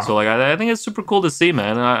 Yeah. So like I think it's super cool to see,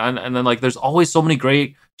 man. And then like there's always so many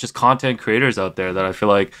great just content creators out there that I feel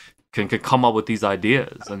like can come up with these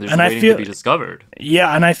ideas, and they're just waiting to be discovered.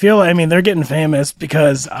 Yeah, and I feel, they're getting famous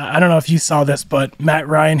because I don't know if you saw this, but Matt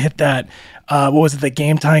Ryan hit that, what was it, the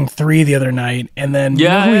game-tying 3 the other night, and then who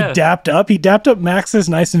he dapped up? He dapped up Max's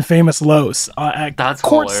Nice and Famous Los at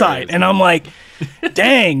courtside, and I'm like,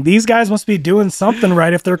 dang, these guys must be doing something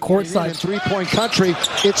right if they're courtside. Three-point country,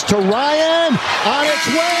 it's to Ryan, on its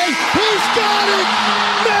way, he's got it!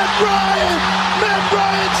 Matt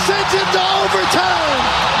Ryan sends it to overtime!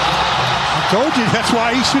 Told you, that's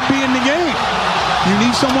why he should be in the game. You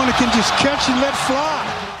need someone that can just catch and let fly.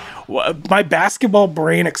 My basketball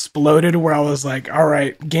brain exploded where I was like, all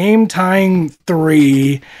right, game tying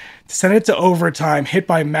 3 send it to overtime, hit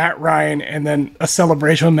by Matt Ryan, and then a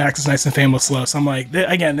celebration with Max is nice and famous slow. So I'm like,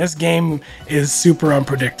 again, this game is super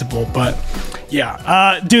unpredictable. But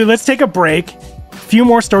yeah, dude, let's take a break. A few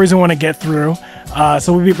more stories I want to get through.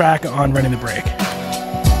 So we'll be back on Running the Break.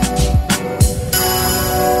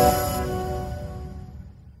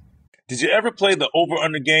 Did you ever play the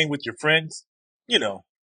over-under game with your friends? You know,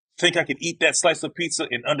 think I could eat that slice of pizza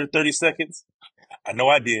in under 30 seconds? I know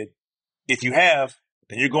I did. If you have,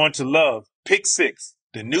 then you're going to love Pick Six,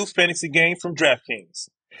 the new fantasy game from DraftKings,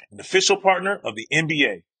 an official partner of the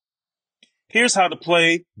NBA. Here's how to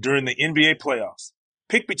play during the NBA playoffs.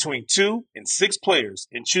 Pick between 2 and 6 players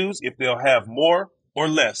and choose if they'll have more or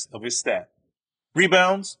less of his stat.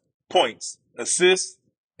 Rebounds, points, assists,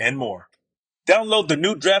 and more. Download the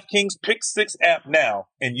new DraftKings Pick 6 app now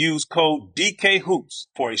and use code DKHOOPS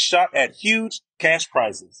for a shot at huge cash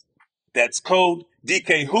prizes. That's code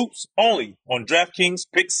DKHOOPS only on DraftKings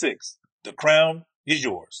Pick 6. The crown is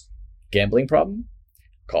yours. Gambling problem?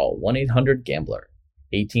 Call 1-800-GAMBLER.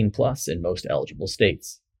 18 plus in most eligible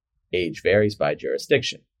states. Age varies by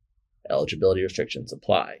jurisdiction. Eligibility restrictions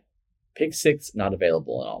apply. Pick 6 not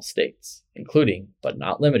available in all states, including, but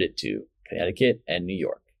not limited to, Connecticut and New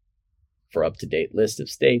York. For up-to-date list of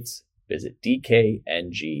states, visit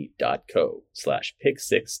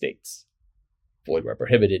dkng.co/pick6states. Void where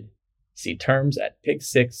prohibited. See terms at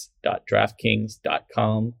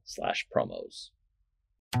pick6.draftkings.com/promos.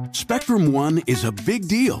 Spectrum One is a big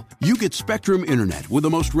deal. You get Spectrum Internet with the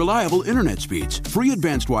most reliable internet speeds, free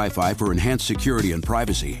advanced Wi-Fi for enhanced security and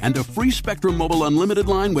privacy, and a free Spectrum Mobile Unlimited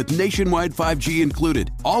line with nationwide 5G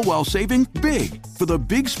included, all while saving big. For the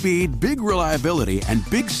big speed, big reliability, and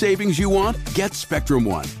big savings you want, get Spectrum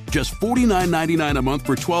One. Just $49.99 a month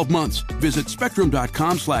for 12 months. Visit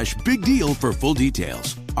spectrum.com/big deal for full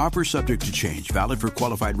details. Offer subject to change. Valid for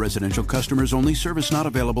qualified residential customers only. Service not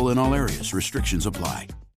available in all areas. Restrictions apply.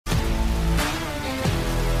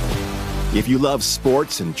 If you love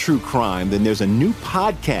sports and true crime, then there's a new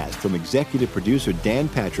podcast from executive producer Dan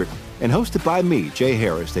Patrick and hosted by me, Jay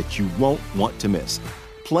Harris, that you won't want to miss.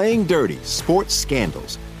 Playing Dirty: Sports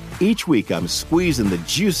Scandals. Each week, I'm squeezing the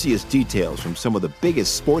juiciest details from some of the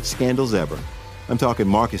biggest sports scandals ever. I'm talking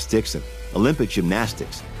Marcus Dixon, Olympic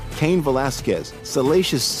gymnastics, Cain Velasquez,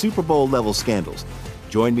 salacious Super Bowl-level scandals.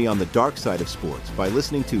 Join me on the dark side of sports by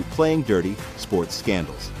listening to Playing Dirty: Sports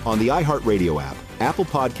Scandals on the iHeartRadio app, Apple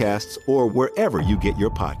Podcasts, or wherever you get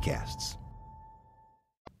your podcasts.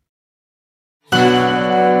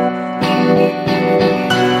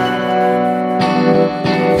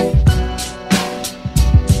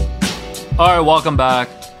 All right, welcome back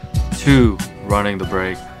to Running the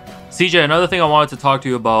Break. CJ, another thing I wanted to talk to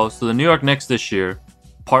you about. So the New York Knicks this year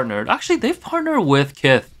they've partnered with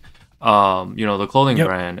Kith, the clothing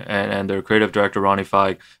brand, and their creative director, Ronnie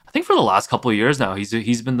Feig. I think for the last couple of years now,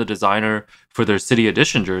 he's been the designer for their City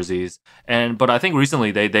Edition jerseys. But I think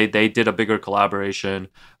recently they did a bigger collaboration.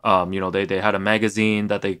 They had a magazine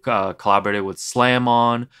that they collaborated with Slam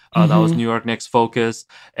on. That was New York Knicks focus,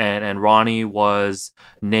 and Ronnie was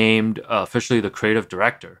named officially the creative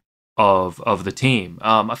director of the team.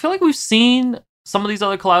 I feel like we've seen some of these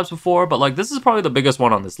other collabs before, but this is probably the biggest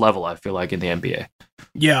one on this level, I feel like, in the NBA.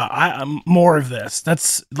 Yeah, I'm more of this.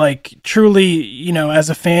 That's truly, as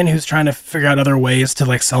a fan who's trying to figure out other ways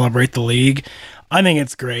to celebrate the league, I think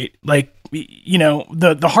it's great. The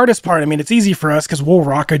hardest part, it's easy for us because we'll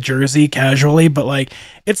rock a jersey casually, but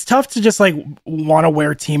it's tough to just want to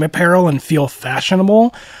wear team apparel and feel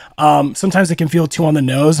fashionable. Sometimes it can feel too on the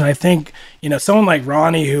nose. And I think, someone like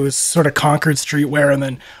Ronnie, who has sort of conquered streetwear, and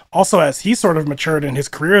then also as he sort of matured in his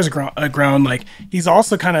career has grown, he's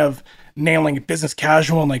also kind of nailing business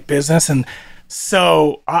casual and business. And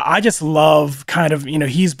so I just love kind of,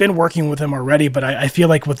 he's been working with him already, but I feel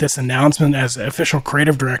like with this announcement as official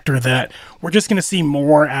creative director that we're just going to see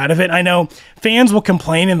more out of it. I know fans will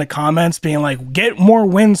complain in the comments being get more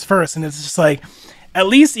wins first. And it's just at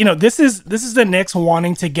least, this is the Knicks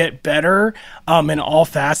wanting to get better in all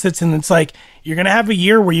facets. And it's you're going to have a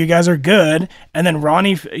year where you guys are good. And then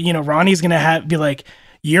Ronnie's going to be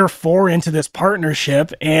year 4 into this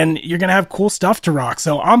partnership, and you're going to have cool stuff to rock.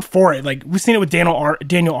 So I'm for it. We've seen it with Daniel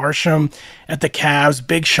Arsham at the Cavs,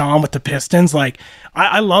 Big Sean with the Pistons.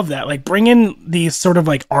 I love that. Bring in these sort of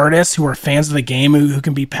artists who are fans of the game who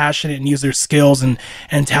can be passionate and use their skills and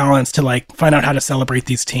talents to find out how to celebrate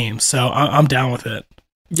these teams. So I'm down with it.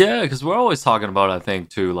 Yeah, because we're always talking about, I think,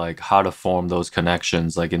 too, how to form those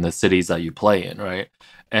connections, in the cities that you play in, right?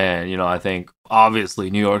 And, I think,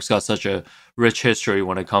 obviously, New York's got such a rich history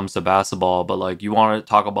when it comes to basketball, but, you want to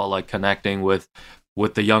talk about, connecting with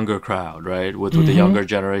with the younger crowd, right? With the younger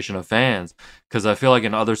generation of fans. Because I feel like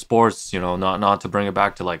in other sports, not to bring it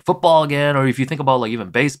back to like football again, or if you think about like even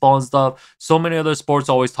baseball and stuff, so many other sports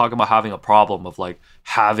always talk about having a problem of like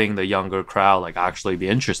having the younger crowd like actually be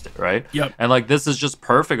interested, right? Yep. And like this is just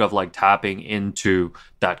perfect of like tapping into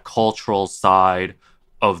that cultural side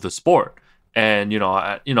of the sport. And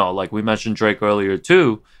like we mentioned Drake earlier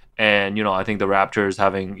too, and I think the Raptors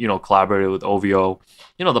having collaborated with OVO,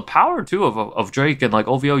 the power too of Drake and like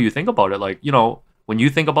OVO. You think about it, like when you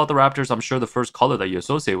think about the Raptors, I'm sure the first color that you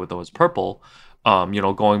associate with them is purple.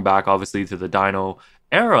 Going back obviously to the Dino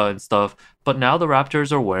era and stuff, but now the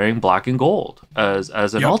Raptors are wearing black and gold as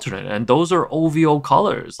an alternate, and those are OVO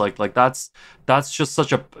colors. Like that's just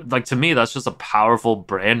such a, like, to me that's just a powerful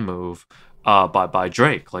brand move by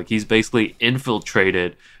Drake. Like he's basically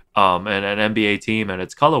infiltrated an NBA team and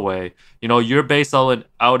its colorway. You're based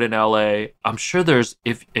out in LA. I'm sure there's,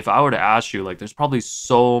 if I were to ask you, like there's probably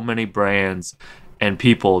so many brands and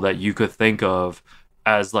people that you could think of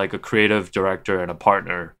as like a creative director and a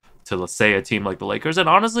partner to, let's say, a team like the Lakers. And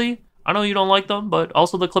honestly, I know you don't like them, but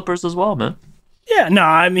also the Clippers as well, man. Yeah, no,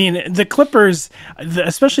 I mean, the Clippers,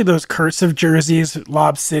 especially those cursive jerseys,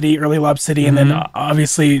 Lob City, early Lob City, and then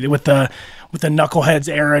obviously with the Knuckleheads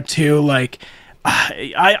era too, like,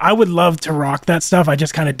 I would love to rock that stuff. I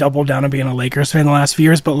just kind of doubled down on being a Lakers fan the last few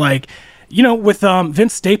years, but like, with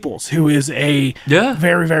Vince Staples, who is a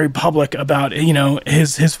very, very public about,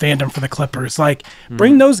 his fandom for the Clippers, like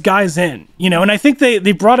bring those guys in, and I think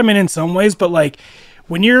they brought him in some ways, but like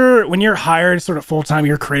when you're hired sort of full time,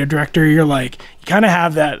 you're creative director, you're like, you kind of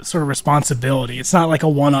have that sort of responsibility. It's not like a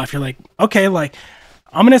one off. You're like, okay, like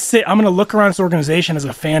I'm going to look around this organization as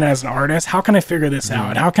a fan, as an artist. How can I figure this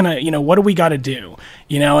out? How can I, what do we got to do?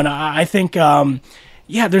 And I think,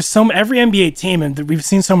 there's every NBA team, and we've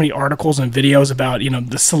seen so many articles and videos about,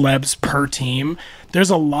 the celebs per team. There's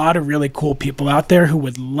a lot of really cool people out there who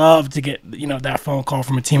would love to get, that phone call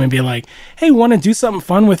from a team and be like, hey, want to do something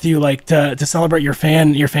fun with you, like to celebrate your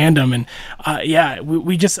fandom. And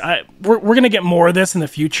we're going to get more of this in the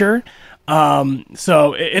future.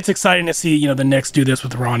 So it's exciting to see, the Knicks do this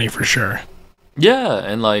with Ronnie for sure. Yeah,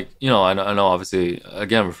 and like, I know obviously,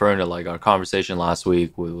 again, referring to like our conversation last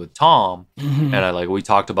week with Tom, and we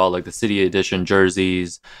talked about like the City Edition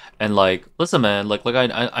jerseys, and like, listen, man, like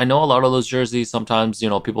I know a lot of those jerseys, sometimes,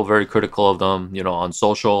 people are very critical of them, on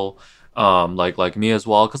social, like me as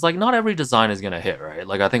well, because like not every design is gonna hit, right?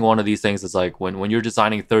 Like I think one of these things is like when you're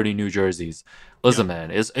designing 30 new jerseys, listen, man,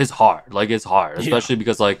 it's hard. Like it's hard, especially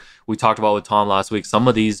because like we talked about with Tom last week, some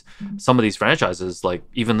of these franchises, like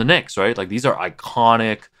even the Knicks, right? Like these are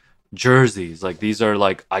iconic jerseys, like these are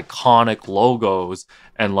like iconic logos,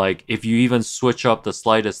 and like if you even switch up the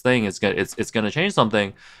slightest thing, it's gonna change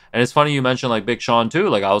something. And it's funny you mentioned like Big Sean too.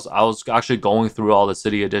 Like I was actually going through all the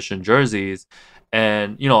City Edition jerseys.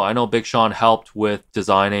 And, I know Big Sean helped with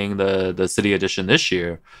designing the City Edition this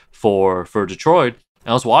year for Detroit. And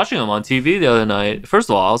I was watching him on TV the other night. First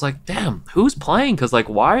of all, I was like, damn, who's playing? Because, like,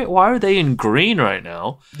 why are they in green right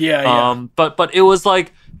now? Yeah. But it was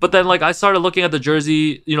like, but then like I started looking at the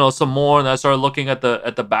jersey, some more, and I started looking at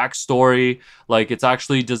the backstory. Like it's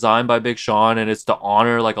actually designed by Big Sean, and it's to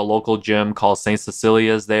honor like a local gym called St.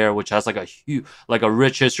 Cecilia's there, which has like a huge, like a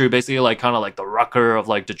rich history, basically like kind of like the Rucker of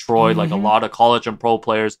like Detroit. Like a lot of college and pro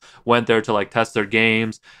players went there to like test their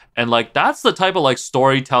games, and like that's the type of like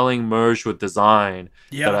storytelling merged with design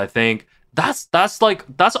that I think that's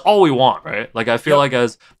all we want, right? Like I feel like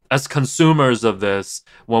as consumers of this,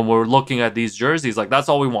 when we're looking at these jerseys, like that's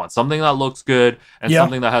all we want. Something that looks good and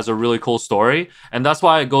something that has a really cool story. And that's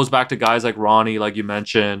why it goes back to guys like Ronnie, like you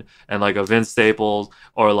mentioned, and like a Vince Staples,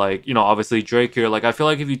 or like, obviously Drake here. Like I feel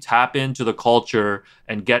like if you tap into the culture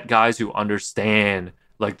and get guys who understand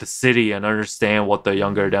like the city and understand what the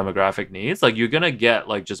younger demographic needs, like you're gonna get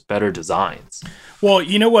like just better designs. Well,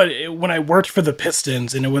 you know what? When I worked for the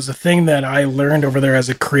Pistons, and it was a thing that I learned over there as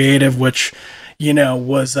a creative, which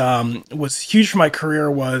was huge for my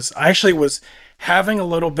career, was I actually was having a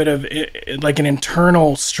little bit of like an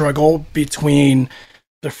internal struggle between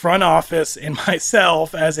the front office and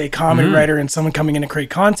myself as a comedy writer and someone coming in to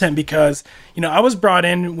create content, because, I was brought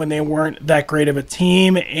in when they weren't that great of a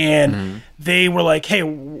team, and they were like, hey,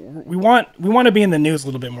 we want to be in the news a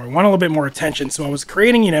little bit more. We want a little bit more attention. So I was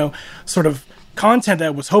creating, sort of content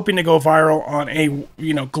that was hoping to go viral on a,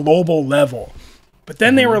 global level. But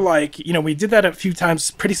then they were like, we did that a few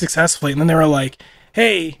times pretty successfully. And then they were like,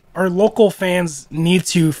 hey, our local fans need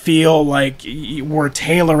to feel like we're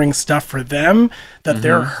tailoring stuff for them, that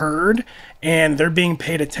they're heard and they're being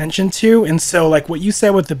paid attention to. And so like what you said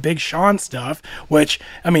with the Big Sean stuff, which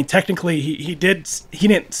I mean technically he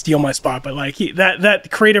didn't steal my spot, but like that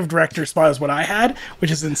creative director spot is what I had,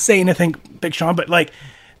 which is insane to think Big Sean. But like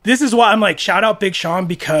this is why I'm like, shout out Big Sean,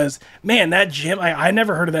 because man, that gym, I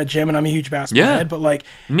never heard of that gym, and I'm a huge basketball head, but like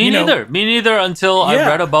me neither until I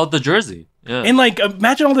read about the jersey. Yeah. And like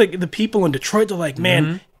imagine all the people in Detroit, they're like,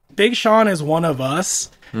 man, Big Sean is one of us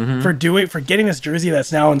for getting this jersey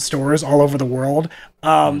that's now in stores all over the world.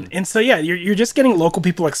 And so yeah, you're just getting local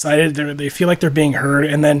people excited. They feel like they're being heard,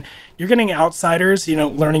 and then you're getting outsiders,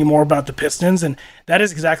 learning more about the Pistons, and that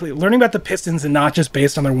is exactly learning about the Pistons and not just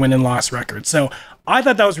based on their win and loss record. So I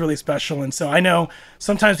thought that was really special. And so I know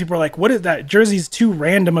sometimes people are like, what is that? Jersey's too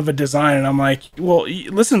random of a design. And I'm like, well,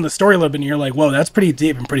 listen to the story a little bit and you're like, whoa, that's pretty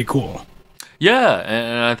deep and pretty cool. Yeah,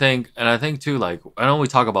 and I think too, like, I know we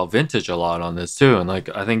talk about vintage a lot on this too, and like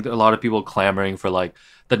I think a lot of people clamoring for like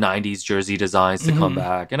the '90s jersey designs to come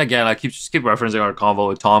back. And again, I keep referencing our convo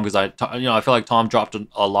with Tom because I feel like Tom dropped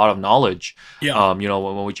a lot of knowledge. Yeah.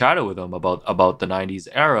 When we chatted with him about the '90s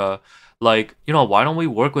era, like, why don't we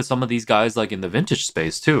work with some of these guys like in the vintage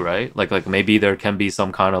space too, right? Like maybe there can be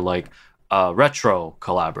some kind of like retro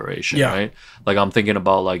collaboration, right? Like I'm thinking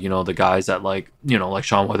about like, the guys that like, like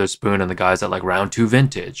Sean Witherspoon and the guys that like Round 2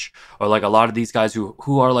 Vintage, or like a lot of these guys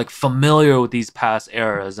who are like familiar with these past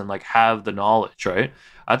eras and like have the knowledge, right?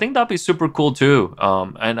 I think that'd be super cool too.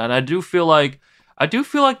 And I do feel like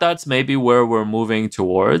that's maybe where we're moving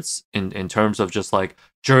towards in terms of just like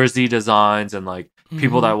jersey designs and like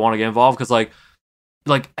people that want to get involved, because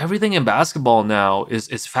like everything in basketball now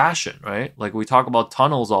is fashion, right? Like we talk about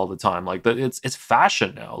tunnels all the time. Like it's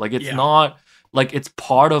fashion now. Like it's not like it's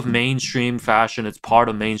part of mainstream fashion. It's part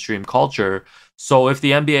of mainstream culture. So if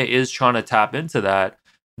the NBA is trying to tap into that,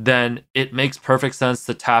 then it makes perfect sense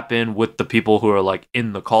to tap in with the people who are like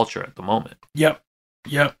in the culture at the moment. Yep.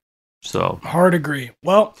 So hard agree.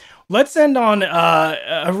 Well, let's end on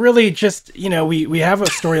a really just, we have a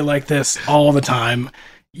story like this all the time.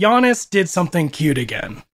 Giannis did something cute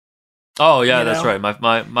again. Oh yeah, that's right.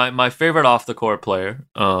 My favorite off the court player.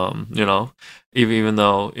 Even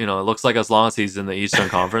though it looks like as long as he's in the Eastern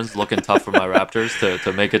Conference, looking tough for my Raptors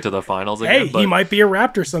to make it to the finals again. Hey, he might be a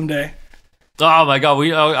Raptor someday. Oh my god, we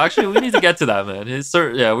need to get to that, man.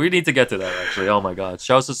 We need to get to that actually. Oh my god,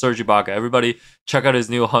 shouts to Serge Ibaka. Everybody, check out his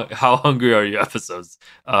new "How Hungry Are You" episodes.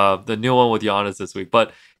 The new one with Giannis this week.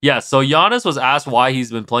 But yeah, so Giannis was asked why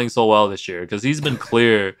he's been playing so well this year, because he's been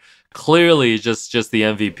clearly just the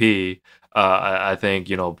MVP. I think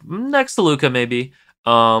next to Luka maybe.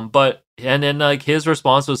 But and then like his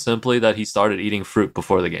response was simply that he started eating fruit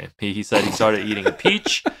before the game. He said he started eating a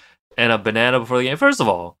peach and a banana before the game. First of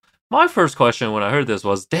all, my first question when I heard this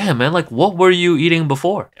was, damn, man, like, what were you eating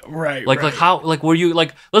before? Right. Like how, like, were you,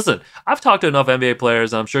 like, listen, I've talked to enough NBA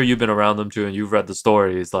players, and I'm sure you've been around them too, and you've read the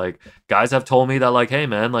stories. Like, guys have told me that, like, hey,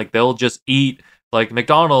 man, like, they'll just eat, like,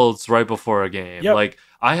 McDonald's right before a game. Yep. Like,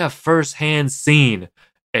 I have firsthand seen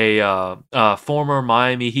a former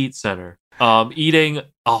Miami Heat center eating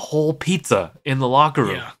a whole pizza in the locker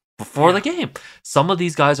room before the game. Some of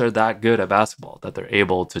these guys are that good at basketball that they're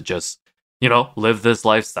able to just, live this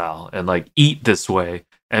lifestyle and like eat this way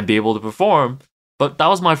and be able to perform. But that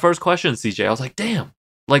was my first question, CJ. I was like, damn,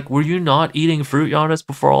 like, were you not eating fruit, Giannis,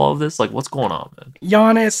 before all of this? Like, what's going on, man?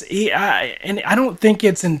 Giannis, and I don't think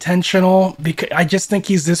it's intentional, because I just think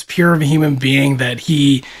he's this pure of a human being that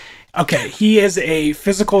he is a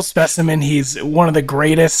physical specimen. He's one of the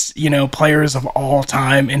greatest, players of all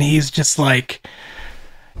time. And he's just like,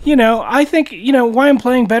 I think, why I'm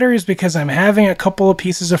playing better is because I'm having a couple of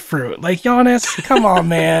pieces of fruit. Like, Giannis, come on,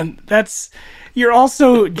 man. You're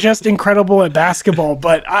also just incredible at basketball,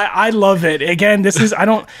 but I love it. Again,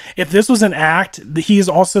 if this was an act, he is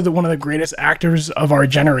also one of the greatest actors of our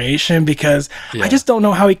generation, because I just don't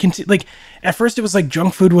know how he can, like, at first it was like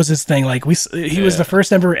junk food was his thing. Like he was the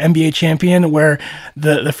first ever NBA champion, where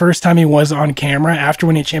the first time he was on camera after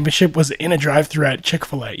winning a championship was in a drive-thru at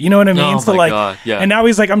Chick-fil-A. You know what I mean? Oh my God, yeah. And now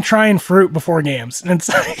he's like, I'm trying fruit before games. And it's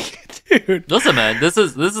like, dude. Listen, man, this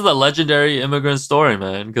is a legendary immigrant story,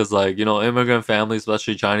 man. Because like, immigrant families,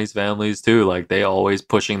 especially Chinese families too, like they always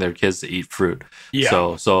pushing their kids to eat fruit.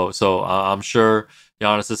 Yeah. So I'm sure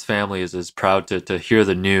Giannis's family is proud to hear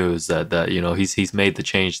the news that he's made the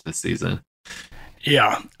change this season.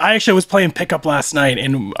 Yeah, I actually was playing pickup last night,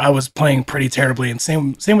 and I was playing pretty terribly. And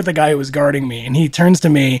same with the guy who was guarding me. And he turns to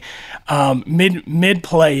me mid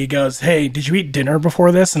play. He goes, "Hey, did you eat dinner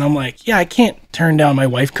before this?" And I'm like, "Yeah, I can't turn down my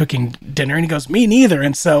wife cooking dinner." And he goes, "Me neither."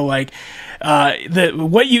 And so like,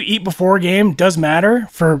 what you eat before a game does matter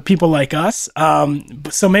for people like us.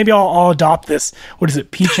 So maybe I'll adopt this. What is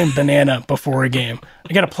it? Peach and banana before a game.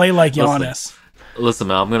 I got to play like Giannis. Listen,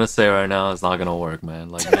 man, I'm gonna say right now it's not gonna work, man.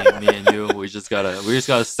 Like me and you, we just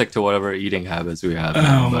gotta stick to whatever eating habits we have.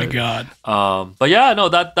 Man. My god. But yeah, no,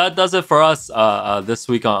 that does it for us this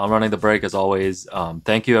week on Running the Break. As always,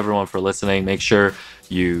 thank you everyone for listening. Make sure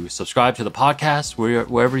you subscribe to the podcast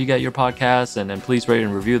wherever you get your podcasts, and then please rate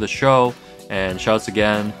and review the show. And shouts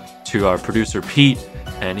again to our producer Pete.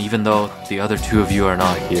 And even though the other two of you are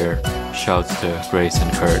not here, shouts to Grace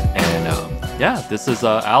and Kurt. And yeah, this is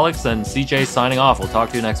Alex and CJ signing off. We'll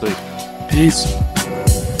talk to you next week. Peace.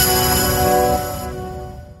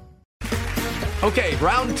 Okay,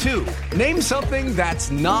 round two. Name something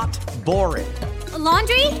that's not boring. A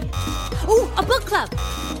laundry? Ooh, a book club.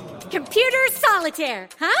 Computer solitaire,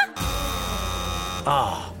 huh?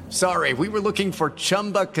 Ah, sorry, we were looking for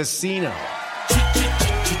Chumba Casino.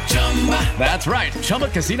 That's right.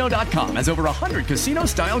 ChumbaCasino.com has over 100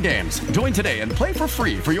 casino-style games. Join today and play for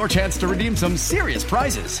free for your chance to redeem some serious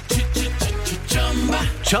prizes.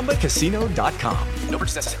 ChumbaCasino.com. No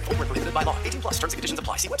purchase necessary. Void where prohibited by law. 18+. Terms and conditions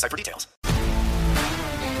apply. See website for details.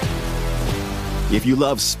 If you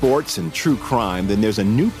love sports and true crime, then there's a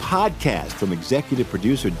new podcast from executive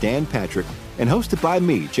producer Dan Patrick and hosted by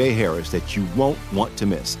me, Jay Harris, that you won't want to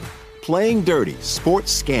miss. Playing Dirty: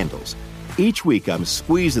 Sports Scandals. Each week, I'm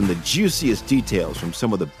squeezing the juiciest details from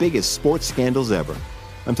some of the biggest sports scandals ever.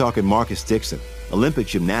 I'm talking Marcus Dixon, Olympic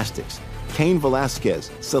gymnastics, Cain Velasquez,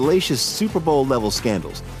 salacious Super Bowl-level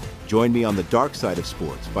scandals. Join me on the dark side of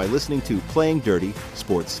sports by listening to Playing Dirty: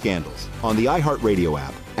 Sports Scandals on the iHeartRadio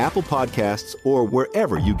app, Apple Podcasts, or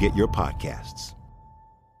wherever you get your podcasts.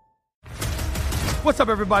 What's up,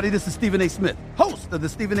 everybody? This is Stephen A. Smith, host of the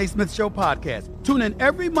Stephen A. Smith Show podcast. Tune in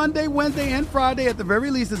every Monday, Wednesday, and Friday at the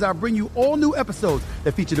very least as I bring you all new episodes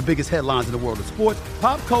that feature the biggest headlines in the world of sports,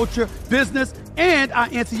 pop culture, business, and I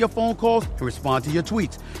answer your phone calls and respond to your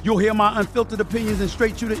tweets. You'll hear my unfiltered opinions and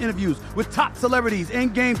straight-shooter interviews with top celebrities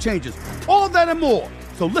and game changers. All that and more.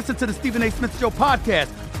 So listen to the Stephen A. Smith Show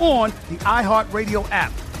podcast on the iHeartRadio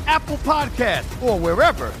app, Apple Podcasts, or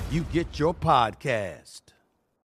wherever you get your podcast.